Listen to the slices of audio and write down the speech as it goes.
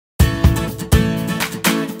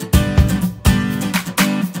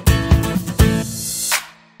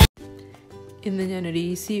ഇന്ന് ഞാനൊരു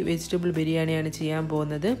easy vegetable ബിരിയാണിയാണ് ചെയ്യാൻ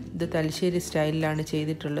പോകുന്നത്. ഇത് തലശ്ശേരി സ്റ്റൈലിലാണ്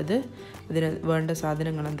ചെയ്തിട്ടുള്ളത്. ഇതിന് വേണ്ട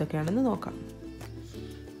സാധനങ്ങൾ എന്തൊക്കെയാണെന്ന് നോക്കാം.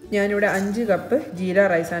 ഞാനിവിടെ 5 കപ്പ് ജീര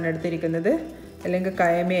റൈസാണ് എടുത്തിരിക്കുന്നത്, അല്ലെങ്കിൽ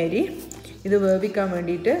കയമ അരി. ഇത് വേവിക്കാൻ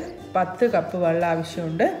വേണ്ടിയിട്ട് 10 കപ്പ് വെള്ളം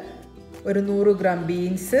ആവശ്യമുണ്ട്. ഒരു 100 ഗ്രാം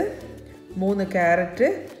ബീൻസ്, 3 ക്യാരറ്റ്,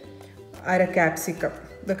 1/2 ക്യാപ്സിക്കം,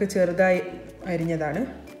 ഇതൊക്കെ ചെറുതായി അരിഞ്ഞതാണ്.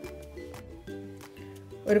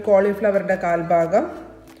 ഒരു കോളിഫ്ലവറിൻ്റെ 1/4 ഭാഗം,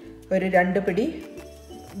 ഒരു 2 പിടി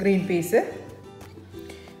ഗ്രീൻ പീസ്.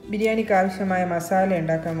 ബിരിയാണിക്ക് ആവശ്യമായ മസാല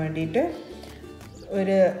ഉണ്ടാക്കാൻ വേണ്ടിയിട്ട്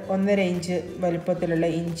ഒരു 1.5 ഇഞ്ച് വലുപ്പത്തിലുള്ള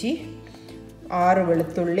ഇഞ്ചി, 6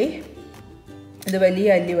 വെളുത്തുള്ളി. ഇത് വലിയ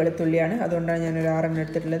അല്ലി വെളുത്തുള്ളിയാണ്, അതുകൊണ്ടാണ് ഞാനൊരു 6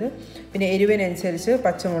 എടുത്തിട്ടുള്ളത്. പിന്നെ എരിവിനനുസരിച്ച്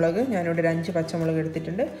പച്ചമുളക്, ഞാനിവിടെ 5 പച്ചമുളക്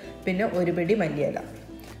എടുത്തിട്ടുണ്ട്. പിന്നെ 1 പിടി മല്ലിയില,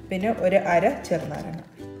 പിന്നെ ഒരു 1/2 ചെറുനാരങ്ങ.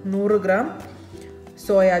 100 ഗ്രാം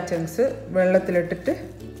സോയാ ചങ്ക്സ് വെള്ളത്തിലിട്ടിട്ട്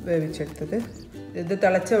വേവിച്ചെടുത്തത്. ഇത്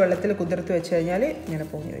തിളച്ച വെള്ളത്തിൽ കുതിർത്ത് വെച്ച് കഴിഞ്ഞാൽ ഇങ്ങനെ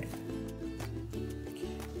പൊങ്ങി വരും.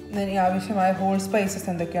 ഇനി ആവശ്യമായ ഹോൾ സ്പൈസസ്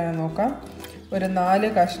എന്തൊക്കെയാണെന്ന് നോക്കാം. ഒരു 4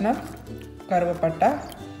 കഷ്ണം കറുവപ്പട്ട,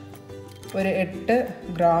 ഒരു 8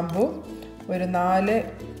 ഗ്രാമ്പു, ഒരു 4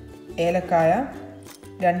 ഏലക്കായ,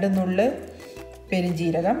 2 നുള്ള്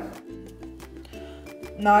പെരുംജീരകം,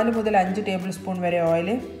 4 മുതൽ 5 ടേബിൾ സ്പൂൺ വരെ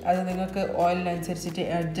ഓയിൽ. അത് നിങ്ങൾക്ക് ഓയിലിനനുസരിച്ചിട്ട്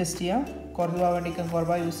അഡ്ജസ്റ്റ് ചെയ്യാം. കുറവാ വേണ്ടിക്കാൻ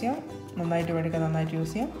കുറവാ യൂസ് ചെയ്യാം, നന്നായിട്ട് വേണ്ടിക്കാൻ നന്നായിട്ട്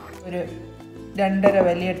യൂസ് ചെയ്യാം. ഒരു 2.5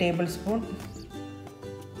 വലിയ ടേബിൾ സ്പൂൺ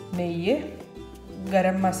നെയ്യ്,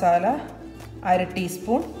 ഗരം മസാല 1/2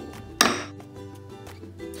 ടീസ്പൂൺ.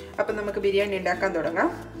 അപ്പം നമുക്ക് ബിരിയാണി ഉണ്ടാക്കാൻ തുടങ്ങാം.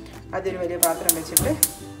 അതൊരു വലിയ പാത്രം വെച്ചിട്ട്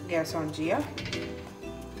ഗ്യാസ് ഓൺ ചെയ്യാം.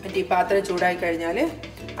 എന്നിട്ട് ഈ പാത്രം ചൂടായി കഴിഞ്ഞാൽ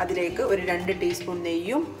അതിലേക്ക് ഒരു 2 ടീസ്പൂൺ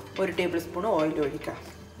നെയ്യും 1 ടേബിൾ സ്പൂൺ ഓയിലും ഒഴിക്കാം.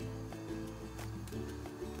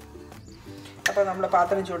 അപ്പോൾ നമ്മുടെ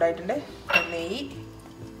പാത്രം ചൂടായിട്ടുണ്ട്. നെയ്യ്,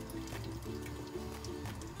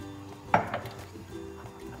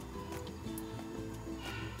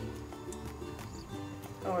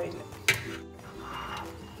 ഓയിൽ.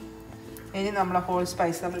 ഇനി നമ്മളെ ഹോൾ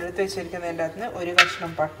സ്പൈസ് നമ്മൾ എടുത്ത് വെച്ചിരിക്കുന്നതിൻ്റെ അകത്ത് 1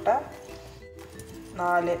 കഷ്ണം പട്ട,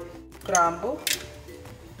 4 ഗ്രാമ്പു,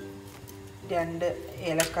 2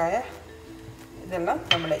 ഏലക്കായ, ഇതെല്ലാം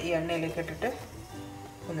നമ്മൾ ഈ എണ്ണയിലേക്ക് ഇട്ടിട്ട്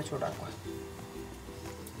ഒന്ന് ചൂടാക്കുക.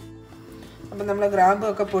 അപ്പം നമ്മൾ ഗ്രാമ്പു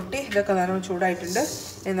ഒക്കെ പൊട്ടി ഇതൊക്കെ നല്ലോണം ചൂടായിട്ടുണ്ട്.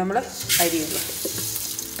 ഇനി നമ്മൾ അരി ഇടും.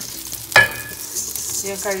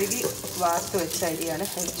 ഞാൻ കഴുകി വാർത്ത് വെച്ച അരിയാണ്,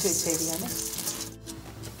 അരിച്ച് വെച്ച അരിയാണ്.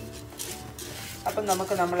 അപ്പം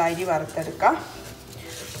നമ്മൾ അരി വറുത്തെടുക്കാം.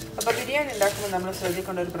 അപ്പോൾ ബിരിയാണി ഉണ്ടാക്കുമ്പോൾ നമ്മൾ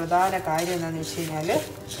ശ്രദ്ധിക്കേണ്ട ഒരു പ്രധാന കാര്യം എന്താണെന്ന് വെച്ച് കഴിഞ്ഞാൽ,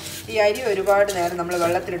 ഈ അരി ഒരുപാട് നേരം നമ്മൾ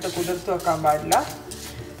വെള്ളത്തിലിട്ട് കുതിർത്ത് വെക്കാൻ പാടില്ല.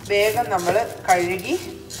 വേഗം നമ്മൾ കഴുകി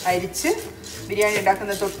അരിച്ച്, ബിരിയാണി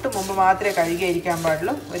ഉണ്ടാക്കുന്ന തൊട്ട് മുമ്പ് മാത്രമേ കഴുകി അരിക്കാൻ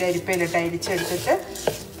പാടുള്ളൂ. ഒരു അരിപ്പയിലിട്ട് അരിച്ചെടുത്തിട്ട്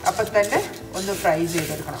അപ്പം തന്നെ ഒന്ന് ഫ്രൈ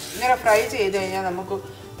ചെയ്തെടുക്കണം. ഇങ്ങനെ ഫ്രൈ ചെയ്ത് കഴിഞ്ഞാൽ നമുക്ക്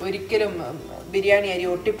ഒരിക്കലും ബിരിയാണി അരി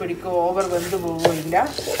ഒട്ടിപ്പിടിക്കുകയോ ഓവർ വെന്ത് പോവുകയില്ല.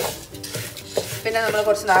 പിന്നെ നമ്മൾ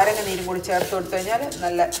കുറച്ച് നാരങ്ങ നീരും കൂടി ചേർത്ത് കൊടുത്തു കഴിഞ്ഞാൽ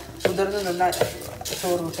നല്ല കുതിർന്ന് നിന്ന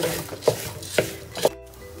ചോറ് കിട്ടും നമുക്ക്.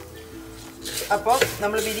 അപ്പോൾ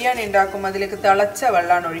നമ്മൾ ബിരിയാണി ഉണ്ടാക്കുമ്പോൾ അതിലേക്ക് തിളച്ച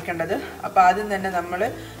വെള്ളമാണ് ഒഴിക്കേണ്ടത്. അപ്പോൾ ആദ്യം തന്നെ നമ്മൾ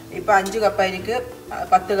ഇപ്പോൾ 5 കപ്പ് അരിക്ക്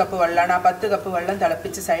 10 കപ്പ് വെള്ളമാണ്. ആ 10 കപ്പ് വെള്ളം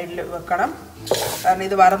തിളപ്പിച്ച് സൈഡിൽ വെക്കണം. കാരണം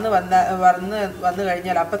ഇത് വന്ന്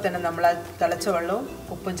കഴിഞ്ഞാൽ അപ്പം തന്നെ നമ്മൾ ആ തിളച്ച വെള്ളവും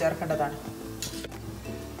ഉപ്പും ചേർക്കേണ്ടതാണ്.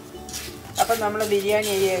 അപ്പം നമ്മൾ ബിരിയാണി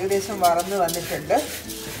അരി ഏകദേശം വറന്ന് വന്നിട്ടുണ്ട്.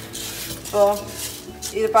 അപ്പോൾ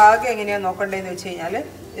ഇത് പാകം എങ്ങനെയാണ് നോക്കേണ്ടതെന്ന് വെച്ച് കഴിഞ്ഞാൽ,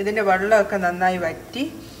 ഇതിൻ്റെ വെള്ളമൊക്കെ നന്നായി വറ്റി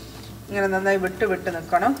ഇങ്ങനെ നന്നായി വിട്ട്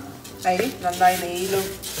നിൽക്കണം. അരി നന്നായി നെയ്യിലും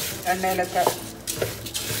എണ്ണയിലൊക്കെ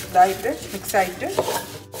ഇതായിട്ട് മിക്സായിട്ട്,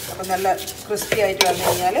 അപ്പം നല്ല ക്രിസ്പി ആയിട്ട് വന്നു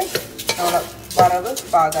കഴിഞ്ഞാൽ നമ്മുടെ വറവ്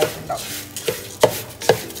പാകമായിട്ടുണ്ടാവും.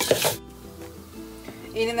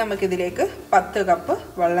 ഇനി നമുക്കിതിലേക്ക് 10 കപ്പ്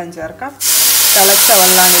വെള്ളം ചേർക്കാം. തിളച്ച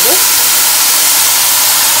വെള്ളമാണിത്.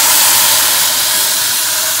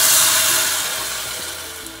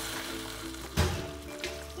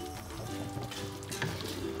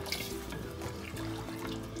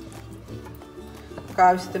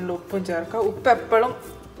 ആവശ്യത്തിനുള്ള ഉപ്പും ചേർക്കാം. ഉപ്പ് എപ്പോഴും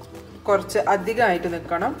കുറച്ച് അധികമായിട്ട്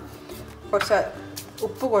നിൽക്കണം.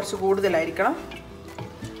 ഉപ്പ് കുറച്ച് കൂടുതലായിരിക്കണം,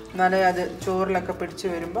 എന്നാലേ അത് ചോറിലൊക്കെ പിടിച്ച്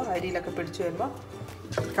വരുമ്പോൾ, അരിയിലൊക്കെ പിടിച്ച് വരുമ്പോൾ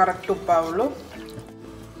കറക്റ്റ് ഉപ്പാവുള്ളൂ.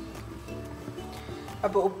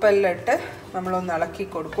 അപ്പോൾ ഉപ്പെല്ലാം ഇട്ട് നമ്മളൊന്ന് ഇളക്കി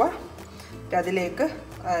കൊടുക്കുക. അതിലേക്ക്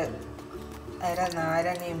 1/2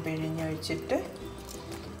 നാരങ്ങയും പിഴിഞ്ഞൊഴിച്ചിട്ട്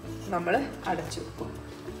നമ്മൾ അടച്ചു വെക്കും.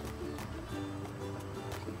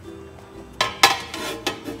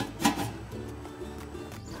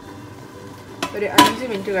 ഒരു 5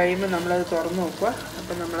 മിനിറ്റ് കഴിയുമ്പോൾ നമ്മളത് തുറന്ന് നോക്കുക.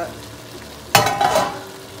 അപ്പം നമ്മൾ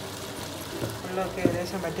വെള്ളമൊക്കെ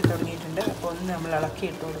ഏകദേശം വറ്റി തുടങ്ങിയിട്ടുണ്ട്. അപ്പോൾ ഒന്ന് നമ്മൾ ഇളക്കി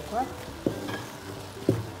ഇട്ട് കൊടുക്കുക.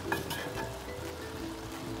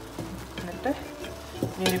 എന്നിട്ട്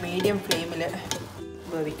ഒരു മീഡിയം ഫ്ലെയിമിൽ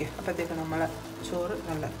വേവിക്കുക. അപ്പോഴത്തേക്ക് നമ്മളെ ചോറ്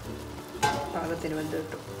നല്ല പാകത്തിന് വെന്ത്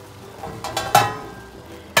കിട്ടും.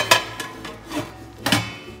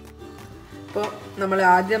 അപ്പോൾ നമ്മൾ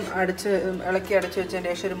ആദ്യം ഇളക്കി അടച്ച് വെച്ചതിന്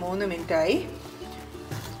ശേഷം ഒരു 3 മിനിറ്റായി.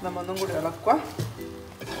 നമ്മൊന്നും കൂടി ഇളക്കുക.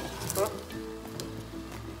 അപ്പോൾ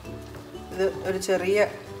ഇത് ഒരു ചെറിയ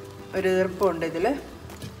ഒരു ഈർപ്പമുണ്ട് ഇതിൽ.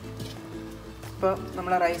 അപ്പോൾ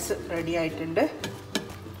നമ്മളെ റൈസ് റെഡി ആയിട്ടുണ്ട്.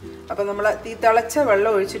 അപ്പോൾ നമ്മൾ ഈ തിളച്ച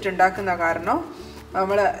വെള്ളം ഒഴിച്ചിട്ടുണ്ടാക്കുന്ന കാരണം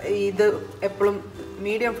നമ്മൾ ഇത് എപ്പോഴും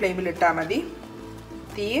മീഡിയം ഫ്ലെയിമിൽ ഇട്ടാൽ മതി.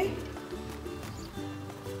 തീ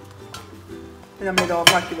നമ്മളിത്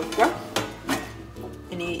ഓഫാക്കി വെക്കുക.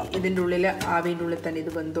 ഇനി ഇതിൻ്റെ ഉള്ളിൽ ആവിൻ്റെ ഉള്ളിൽ തന്നെ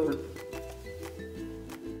ഇത് വെന്തോളും.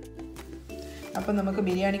 അപ്പം നമുക്ക്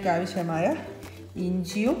ബിരിയാണിക്ക് ആവശ്യമായ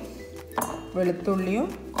ഇഞ്ചിയും വെളുത്തുള്ളിയും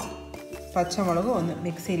പച്ചമുളകും ഒന്ന്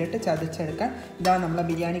മിക്സിയിലിട്ട് ചതച്ചെടുക്കാം. ഇതാ നമ്മളെ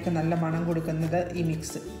ബിരിയാണിക്ക് നല്ല മണം കൊടുക്കുന്നത് ഈ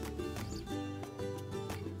മിക്സ്.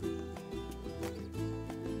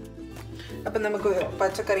 അപ്പം നമുക്ക്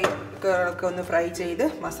പച്ചക്കറികളൊക്കെ ഒന്ന് ഫ്രൈ ചെയ്ത്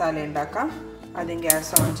മസാല ഉണ്ടാക്കാം. ആദ്യം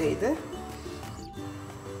ഗ്യാസ് ഓൺ ചെയ്ത്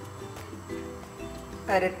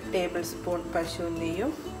 1/2 ടേബിൾ സ്പൂൺ പശു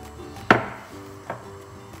നെയ്യും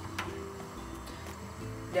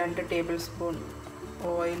 2 ടേബിൾ സ്പൂൺ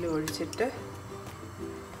ഓയിൽ ഒഴിച്ചിട്ട്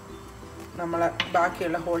നമ്മൾ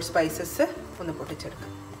ബാക്കിയുള്ള ഹോൾ സ്പൈസസ് ഒന്ന്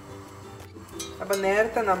പൊട്ടിച്ചെടുക്കാം. അപ്പം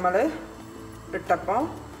നേരത്തെ നമ്മൾ ഇട്ടപ്പോൾ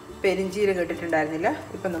പെരിഞ്ജീരകം ഇട്ടിട്ടുണ്ടായിരുന്നില്ല.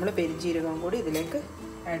 ഇപ്പം നമ്മൾ പെരിഞ്ജീരകം കൂടി ഇതിലേക്ക്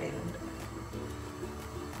ആഡ് ചെയ്യുന്നുണ്ട്.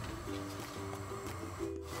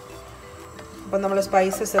 അപ്പം നമ്മൾ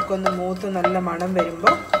സ്പൈസസ് ഒക്കെ ഒന്ന് മൂത്ത് നല്ല മണം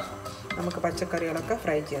വരുമ്പോൾ നമുക്ക് പച്ചക്കറികളൊക്കെ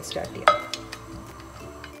ഫ്രൈ ചെയ്യാൻ സ്റ്റാർട്ട് ചെയ്യാം.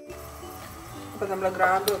 അപ്പം നമ്മൾ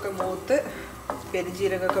ഗ്രാമ്പൊക്കെ മൂത്ത്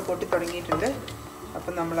പെരിഞ്ജീരകമൊക്കെ പൊട്ടി തുടങ്ങിയിട്ടുണ്ട്.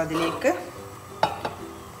 അപ്പം നമ്മളതിലേക്ക്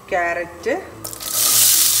ക്യാരറ്റ്,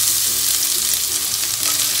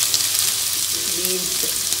 ബീൻസ്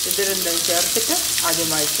ഇത് രണ്ടും ചേർത്തിട്ട് ആദ്യം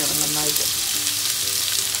വഴറ്റണം നന്നായിട്ട്.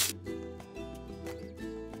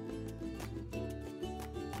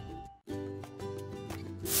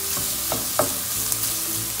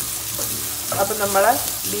 അപ്പം നമ്മൾ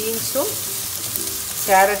ബീൻസും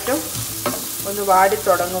ക്യാരറ്റും ഒന്ന് വാടി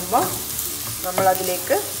തുടങ്ങുമ്പോൾ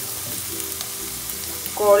നമ്മളതിലേക്ക്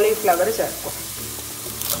കോളിഫ്ലവർ ചേർക്കും.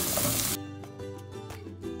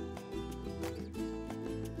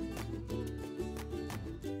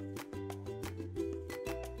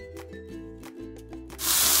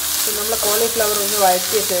 നമ്മൾ കോളിഫ്ലവർ ഒന്ന്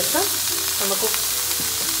വഴറ്റിയ ശേഷം നമുക്ക്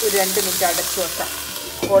ഒരു 2 മിനിറ്റ് അടച്ചു വെക്കാം.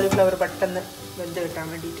 കോളിഫ്ലവർ പെട്ടെന്ന് വെന്ത് കിട്ടാൻ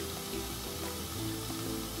വേണ്ടിയിട്ട്.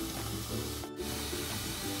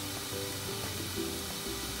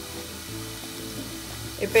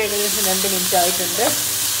 ഇപ്പോൾ ഏകദേശം 2 മിനിറ്റ് ആയിട്ടുണ്ട്.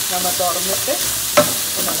 നമ്മൾ തുറന്നിട്ട്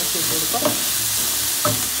ഒന്ന് അടച്ചിട്ട് കൊടുക്കാം.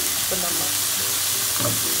 അപ്പം നമ്മൾ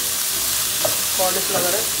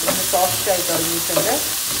കോളിഫ്ലവർ ഒന്ന് സോഫ്റ്റായി തുടങ്ങിയിട്ടുണ്ട്.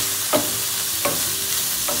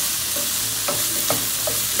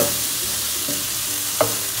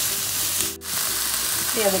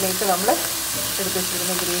 ഇനി അതിലേക്ക് നമ്മൾ എടുത്ത്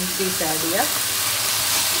വെച്ചിരിക്കുന്ന ഗ്രീൻ പീസ് ആഡ് ചെയ്യാം.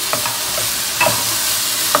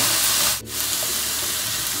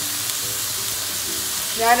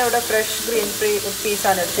 ഞാനിവിടെ ഫ്രഷ് ഗ്രീൻ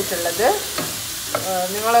പീസാണ് എടുത്തിട്ടുള്ളത്.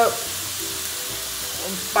 നിങ്ങൾ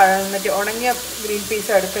മറ്റേ ഉണങ്ങിയ ഗ്രീൻ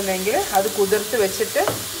പീസ് എടുക്കുന്നെങ്കിൽ അത് കുതിർത്ത് വെച്ചിട്ട്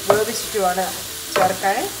വേവിച്ചിട്ട് വേണം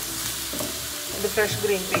ചേർക്കാൻ. ഇത് ഫ്രഷ്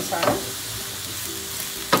ഗ്രീൻ പീസാണ്.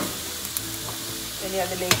 ഇനി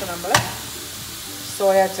അതിലേക്ക് നമ്മൾ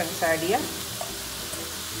സോയാ ചങ്ക്സ് ആഡ് ചെയ്യാം.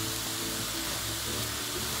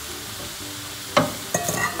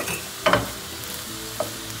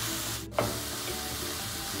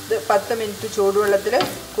 ഇത് 10 മിനിറ്റ് ചൂടുവെള്ളത്തിൽ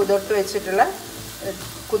കുതിർത്ത്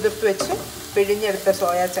വെച്ച് പിഴിഞ്ഞെടുത്ത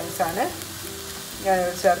സോയാ ചങ്ക്സ് ആണ്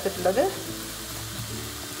ഞാനിവിടെ ചേർത്തിട്ടുള്ളത്.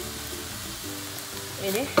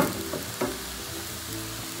 ഇനി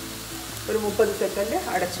ഒരു 30 സെക്കൻഡ്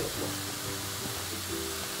അടച്ചു വെക്കും.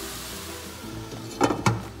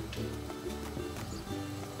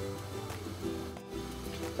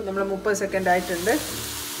 അപ്പോൾ നമ്മൾ 30 സെക്കൻഡ് ആയിട്ടുണ്ട്.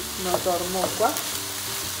 നമ്മൾ തുറന്ന് നോക്കുക.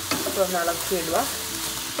 അപ്പോൾ ഒന്ന് ഇളക്കിയിടുക.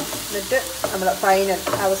 എന്നിട്ട് നമ്മൾ ഫൈനൽ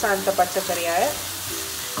അവസാനത്തെ പച്ചക്കറിയായ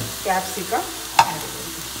ക്യാപ്സിക്കം ആഡ് ചെയ്യും.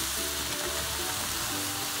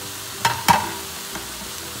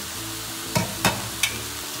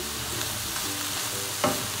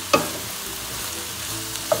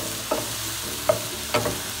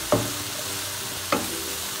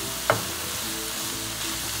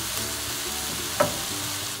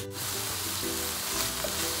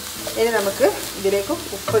 ഇനി നമുക്ക് ഇതിലേക്ക്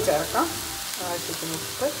ഉപ്പ് ചേർക്കാം. ആവശ്യത്തിന്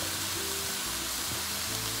ഉപ്പ്.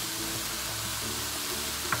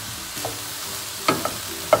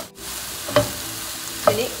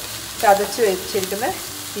 ഇനി ചതച്ച് വെച്ചിരിക്കുന്ന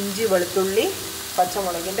ഇഞ്ചി വെളുത്തുള്ളി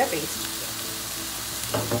പച്ചമുളകിൻ്റെ പേസ്റ്റ്.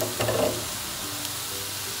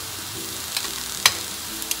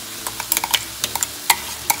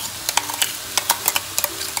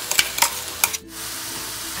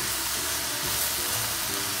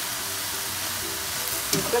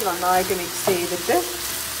 ഇത് നന്നായിട്ട് മിക്സ് ചെയ്തിട്ട്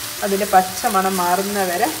അതിൻ്റെ പച്ച മണം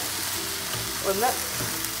മാറുന്നവരെ ഒന്ന്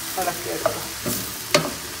ഇളക്കിയെടുക്കുക.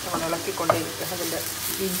 നമ്മൾ ഇളക്കിക്കൊണ്ടേയിരിക്കുക. അതിൻ്റെ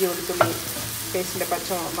ഇഞ്ചി വെളുത്തുള്ളി പേസ്റ്റിൻ്റെ പച്ച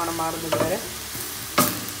മണം മാറുന്നത് വരെ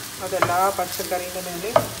അതെല്ലാ പച്ചക്കറീൻ്റെ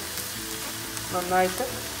മേലെ നന്നായിട്ട്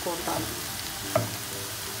കൂട്ടാം.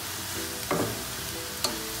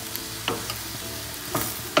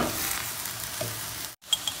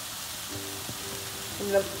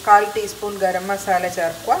 ഇന്ന് 1/4 ടീസ്പൂൺ ഗരം മസാല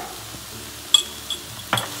ചേർക്കുക.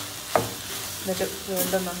 എന്നിട്ട്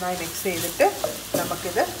വീണ്ടും നന്നായി മിക്സ് ചെയ്തിട്ട്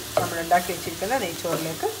നമുക്കിത് നമ്മൾ ഉണ്ടാക്കി വെച്ചിരിക്കുന്ന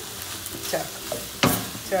നെയ്ച്ചോറിലേക്ക്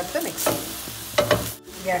ചേർത്ത് മിക്സ് ചെയ്യും.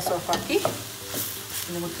 ഗ്യാസ് ഓഫാക്കി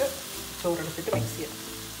നമുക്ക് ചോറെടുത്തിട്ട് മിക്സ് ചെയ്യാം.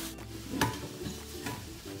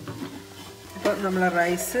 അപ്പോൾ നമ്മളെ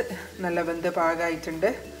റൈസ് നല്ല വെന്ത് പാകമായിട്ടുണ്ട്.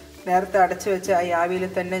 നേരത്തെ അടച്ചു വെച്ച ആ ആവിയിൽ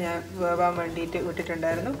തന്നെ ഞാൻ വേവാൻ വേണ്ടിയിട്ട്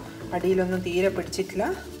വിട്ടിട്ടുണ്ടായിരുന്നു. അടിയിലൊന്നും തീരെ പിടിച്ചിട്ടില്ല.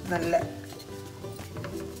 നല്ല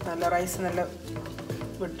റൈസ് നല്ല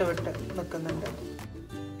വിട്ട് നിൽക്കുന്നുണ്ട്.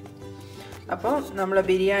 അപ്പോൾ നമ്മൾ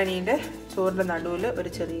ബിരിയാണീൻ്റെ ചോറിൻ്റെ നടുവിൽ ഒരു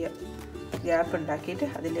ചെറിയ ഗ്യാപ്പ് ഉണ്ടാക്കിയിട്ട്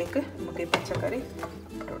അതിലേക്ക് നമുക്ക് ഈ പച്ചക്കറി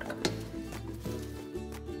ഇട്ട് കൊടുക്കാം.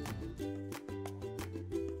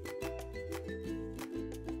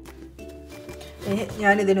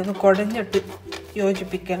 ഞാനിതിനൊന്ന് കുഴഞ്ഞിട്ട്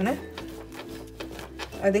യോജിപ്പിക്കാണ്.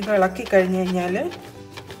 അധികം ഇളക്കി കഴിഞ്ഞ് കഴിഞ്ഞാൽ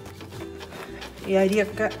ഈ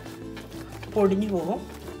അരിയൊക്കെ പൊടിഞ്ഞു പോകും.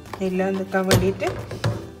 ഇല്ലാതെ നിൽക്കാൻ വേണ്ടിയിട്ട്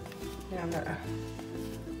ഞാൻ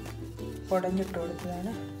കുടഞ്ഞിട്ട്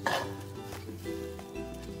കൊടുത്തതാണ്.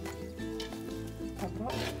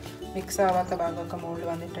 അപ്പോൾ മിക്സ് ആവാത്ത ഭാഗമൊക്കെ മുകളിൽ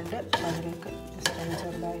വന്നിട്ടുണ്ട്. അതിലേക്ക്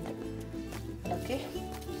ചെറുതായിട്ട് ഇളക്കി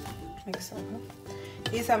മിക്സ് ആക്കണം.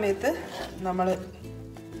 ഈ സമയത്ത് നമ്മൾ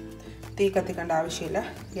തീ കത്തിക്കേണ്ട ആവശ്യമില്ല.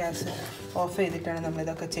 ഗ്യാസ് ഓഫ് ചെയ്തിട്ടാണ്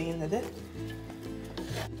നമ്മളിതൊക്കെ ചെയ്യുന്നത്.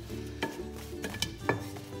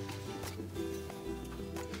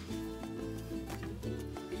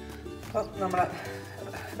 അപ്പോൾ നമ്മളെ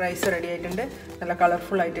റൈസ് റെഡി ആയിട്ടുണ്ട്. നല്ല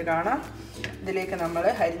കളർഫുള്ളായിട്ട് കാണാം. ഇതിലേക്ക് നമ്മൾ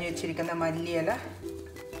അരിഞ്ഞു വെച്ചിരിക്കുന്ന മല്ലിയില,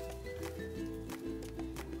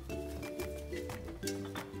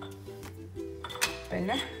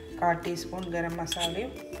 പിന്നെ 1/4 ടീസ്പൂൺ ഗരം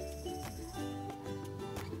മസാലയും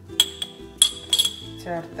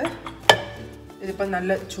ചേർത്ത് ഇതിപ്പോൾ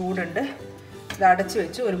നല്ല ചൂടുണ്ട്. ഇത് അടച്ച്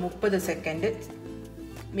വെച്ച് ഒരു 30 സെക്കൻഡ്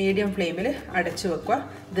മീഡിയം ഫ്ലെയിമിൽ അടച്ചു വെക്കുക.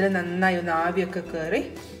 ഇതിൽ നന്നായി ഒന്ന് ആവിയൊക്കെ കയറി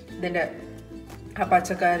ഇതിൻ്റെ ആ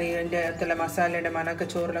പച്ചക്കറിൻ്റെ അകത്തുള്ള മസാലയുടെ മണമൊക്കെ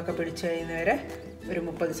ചോറിലൊക്കെ പിടിച്ച് കഴിയുന്നവരെ ഒരു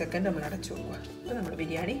 30 സെക്കൻഡ് നമ്മൾ അടച്ചു വെക്കുക. അപ്പോൾ നമ്മുടെ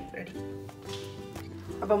ബിരിയാണി റെഡി.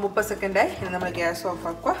 അപ്പോൾ 30 സെക്കൻഡായി. ഇനി നമ്മൾ ഗ്യാസ് ഓഫ്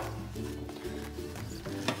ആക്കുക.